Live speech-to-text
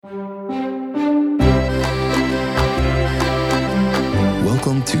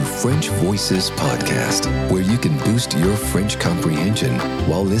Welcome to French Voices Podcast, where you can boost your French comprehension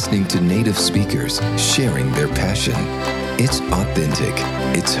while listening to native speakers sharing their passion. It's authentic,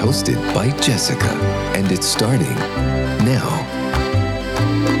 it's hosted by Jessica, and it's starting now.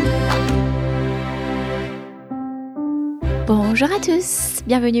 Bonjour à tous,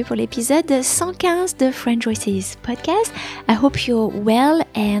 bienvenue pour l'épisode 115 de French Voices Podcast. I hope you're well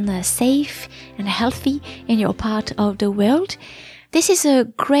and safe and healthy in your part of the world. This is a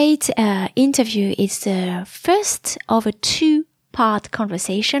great interview. It's the first of a two-part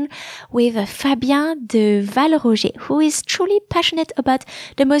conversation with Fabien de Valleroger, who is truly passionate about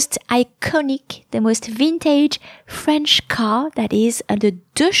the most iconic, the most vintage French car, that is the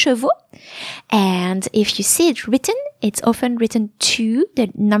Deux Chevaux. And if you see it written, it's often written 2,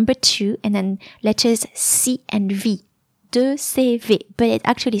 the number 2, and then letters C and V. Deux CV, but it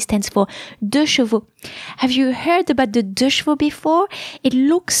actually stands for Deux Chevaux. Have you heard about the Deux Chevaux before? It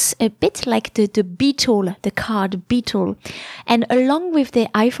looks a bit like the Beetle, the car, the Beetle. And along with the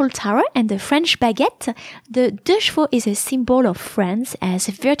Eiffel Tower and the French baguette, the Deux Chevaux is a symbol of France, as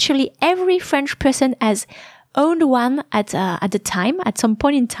virtually every French person has owned one at some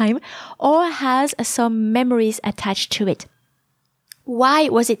point in time, or has some memories attached to it. Why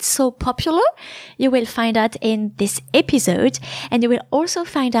was it so popular? You will find out in this episode, and you will also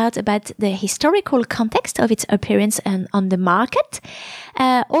find out about the historical context of its appearance on the market.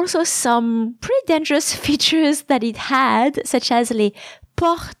 Also some pretty dangerous features that it had, such as les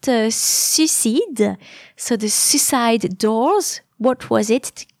portes suicides, so the suicide doors. What was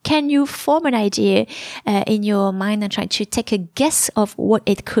it? Can you form an idea in your mind and try to take a guess of what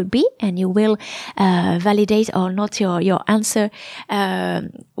it could be? And you will validate or not your answer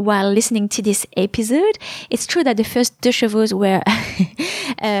while listening to this episode. It's true that the first Deux Chevaux were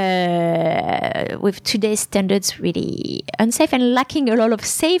with today's standards really unsafe and lacking a lot of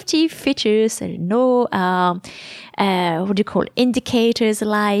safety features. No indicators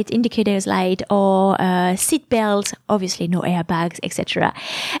light or seat belts, obviously no airbags, etc.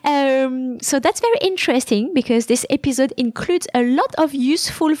 So that's very interesting, because this episode includes a lot of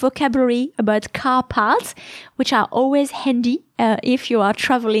useful vocabulary about car parts, which are always handy if you are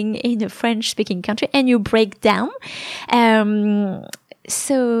traveling in a French-speaking country and you break down.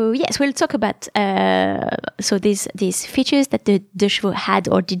 So yes, we'll talk about these features that the Deux Chevaux had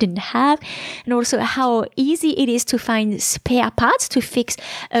or didn't have, and also how easy it is to find spare parts to fix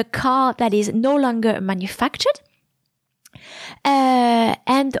a car that is no longer manufactured.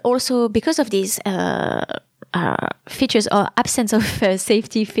 And also because of these features or absence of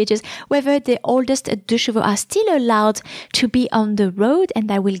safety features, whether the oldest Deux Chevaux are still allowed to be on the road, and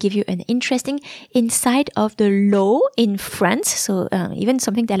that will give you an interesting insight of the law in France. So even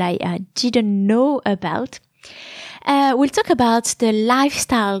something that I didn't know about. We'll talk about the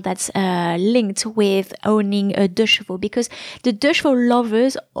lifestyle that's linked with owning a Deux Chevaux, because the Deux Chevaux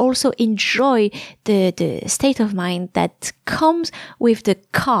lovers also enjoy the state of mind that comes with the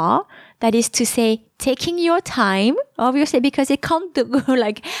car. That is to say, taking your time, obviously, because it can't go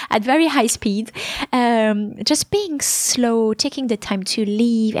like at very high speed. Just being slow, taking the time to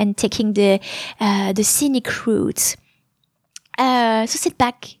leave, and taking the scenic routes. So sit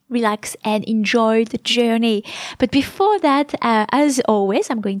back, relax, and enjoy the journey. But before that, as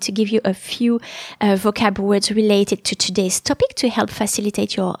always, I'm going to give you a few vocab words related to today's topic to help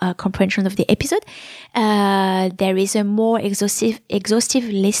facilitate your comprehension of the episode. There is a more exhaustive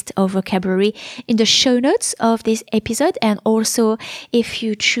list of vocabulary in the show notes of this episode, and also if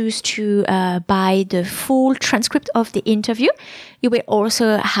you choose to buy the full transcript of the interview, you will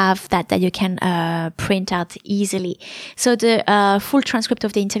also have that you can print out easily. So the full transcript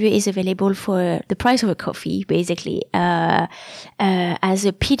of the interview is available for the price of a coffee, basically, as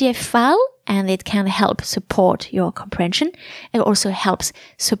a PDF file, and it can help support your comprehension. It also helps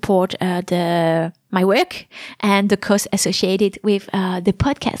support my work and the cost associated with the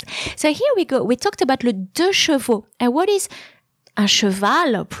podcast. So here we go. We talked about le Deux Chevaux. And what is un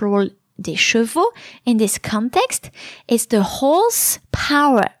cheval, plural des chevaux, in this context? It's the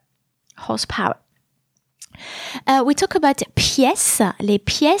horsepower. We talk about pièces. Les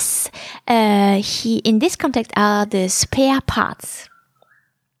pièces, in this context, are the spare parts.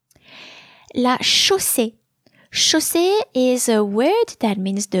 La chaussée. Chaussée is a word that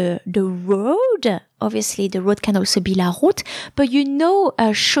means the road. Obviously, the road can also be la route, but you know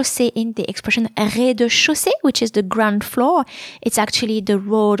chaussée in the expression rez-de-chaussée, which is the ground floor. It's actually the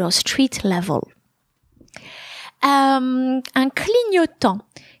road or street level. Un clignotant.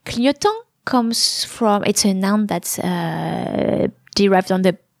 Clignotant comes from, it's a noun that's derived on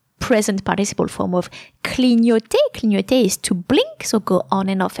the present participle form of clignoter. Clignoter is to blink, so go on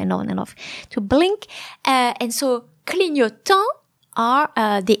and off and on and off to blink. And so clignotant are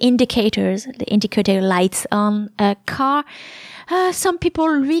the indicators, the indicator lights on a car. Some people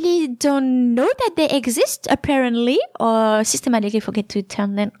really don't know that they exist, apparently, or systematically forget to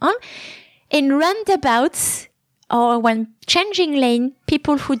turn them on. In roundabouts or when changing lane,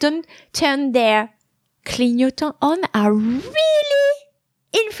 people who don't turn their clignotant on are really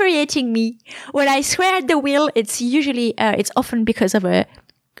infuriating me. When I swear at the wheel, it's often because of a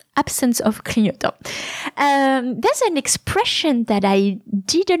absence of clignotant. There's an expression that I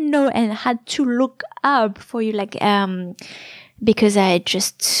didn't know and had to look up for you, because I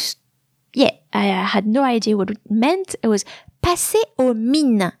had no idea what it meant. It was passer aux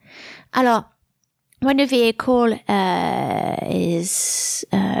mines. Alors, when a vehicle has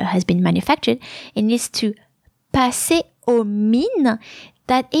been manufactured, it needs to passer aux mines.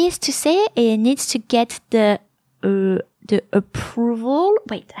 That is to say, it needs to get the approval.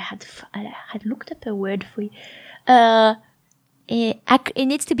 Wait, I had looked up a word for you. It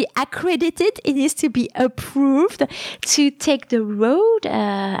needs to be accredited. It needs to be approved to take the road.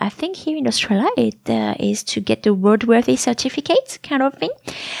 I think here in Australia, it is to get the roadworthy certificate kind of thing.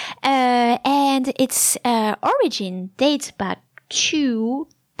 And its origin dates back to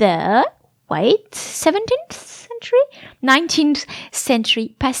the 17th century? 19th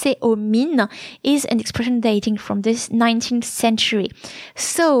century. Passer aux mines is an expression dating from this 19th century.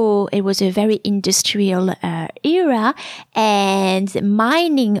 So it was a very industrial era, and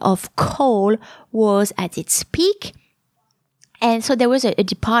mining of coal was at its peak. And so there was a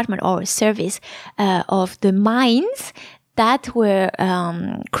department or a service of the mines that were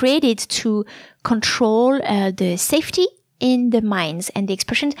created to control the safety in the mines, and the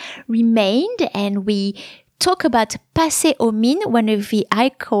expression remained, and we talk about passer aux mines when a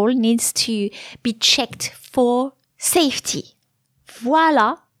vehicle needs to be checked for safety.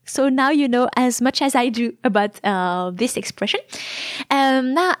 Voila. So now you know as much as I do about this expression.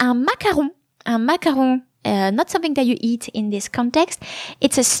 Now, un macaron, not something that you eat in this context.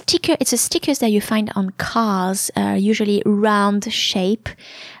 It's a sticker. It's a stickers that you find on cars, usually round shape,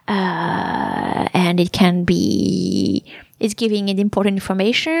 and it can be. It's giving it important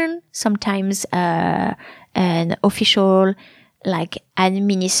information. Sometimes an official, like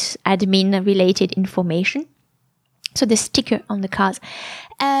admin related information. So the sticker on the cars.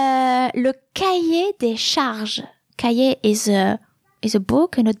 Le cahier des charges. Cahier is a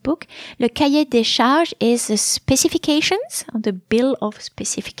book, a notebook. Le cahier des charges is the specifications, or the bill of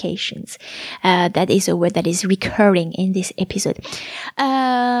specifications. That is a word that is recurring in this episode.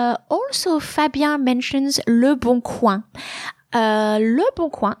 Also, Fabien mentions Le Bon Coin. Le Bon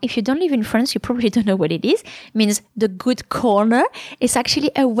Coin, if you don't live in France, you probably don't know what it is. It means the good corner. It's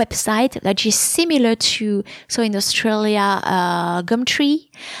actually a website that is similar to, so in Australia, Gumtree,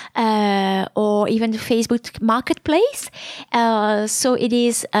 or even the Facebook Marketplace. So it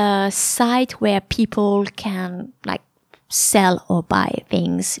is a site where people can sell or buy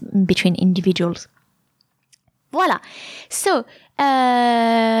things between individuals. Voila. So,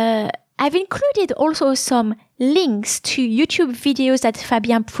 I've included also some links to YouTube videos that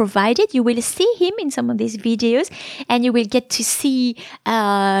Fabien provided. You will see him in some of these videos, and you will get to see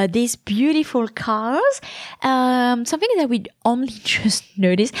these beautiful cars. Something that we only just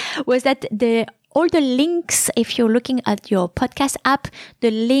noticed was that all the links, if you're looking at your podcast app,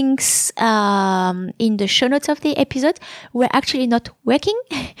 the links in the show notes of the episode were actually not working.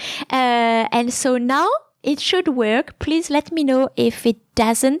 And so now it should work. Please let me know if it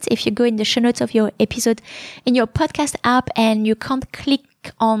doesn't. If you go in the show notes of your episode in your podcast app and you can't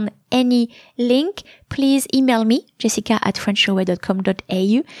click on any link, please email me,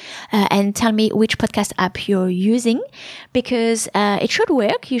 jessica@frenchyourway.com.au, and tell me which podcast app you're using, because it should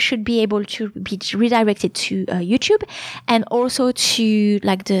work. You should be able to be redirected to YouTube, and also to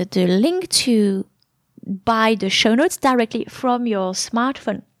the link to buy the show notes directly from your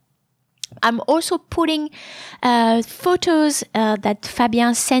smartphone. I'm also putting photos that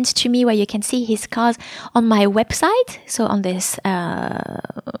Fabien sent to me, where you can see his cars, on my website. So on this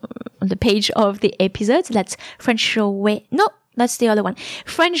on the page of the episodes, that's French Your Way. No, that's the other one.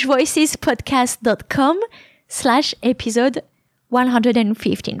 FrenchVoicesPodcast.com/episode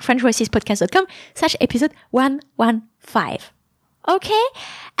 115. FrenchVoicesPodcast.com/episode 115. Okay.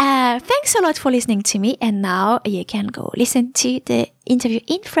 Thanks a lot for listening to me. And now you can go listen to the interview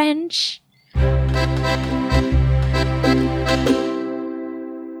in French.